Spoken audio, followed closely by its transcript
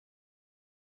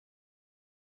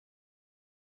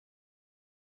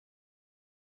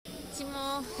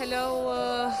Timo,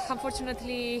 hello.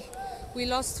 Unfortunately, we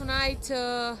lost tonight.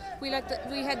 We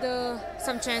had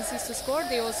some chances to score.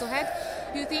 They also had.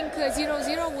 Do you think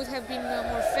 0-0 would have been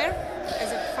more fair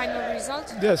as a final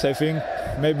result? Yes, I think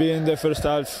maybe in the first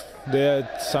half they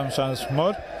had some chance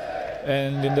more,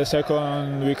 and in the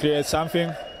second we created something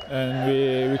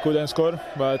and we couldn't score.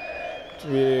 But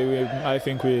I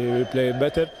think we played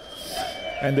better,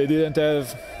 and they didn't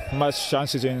have much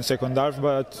chances in second half,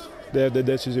 but they have the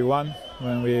decisive one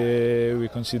when we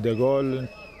concede the goal,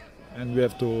 and we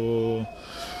have to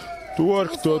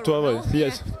work to avoid. No?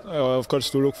 Yes, of course,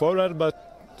 to look forward, but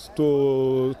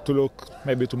to look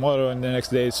maybe tomorrow and the next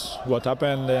days what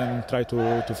happened and try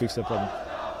to fix the problem.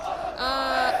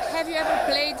 Have you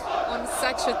ever played on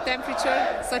such a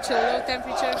temperature, such a low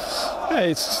temperature?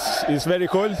 Yeah, it's very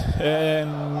cold, and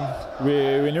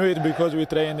we knew it because we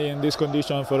trained in this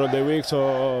condition for all the week,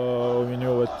 so we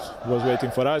knew what was waiting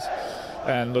for us.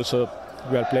 And also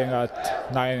we are playing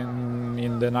at 9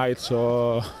 in the night,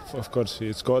 so of course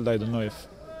it's cold. I don't know if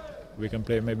we can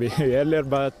play maybe earlier,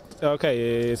 but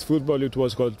okay, it's football. It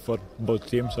was cold for both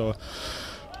teams, so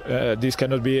this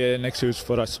cannot be an excuse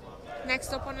for us.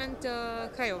 Next opponent,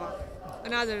 Craiova,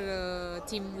 another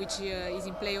team which is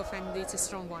in playoff, and it's a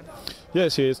strong one.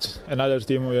 Yes, it's another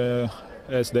team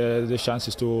has the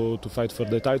chances to fight for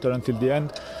the title until the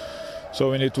end.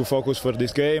 So we need to focus for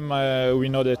this game. We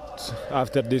know that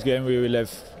after this game we will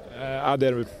have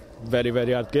other very,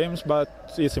 very hard games,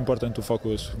 but it's important to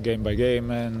focus game by game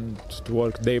and to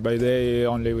work day by day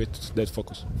only with that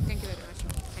focus. Thank you very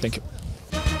much. Thank you.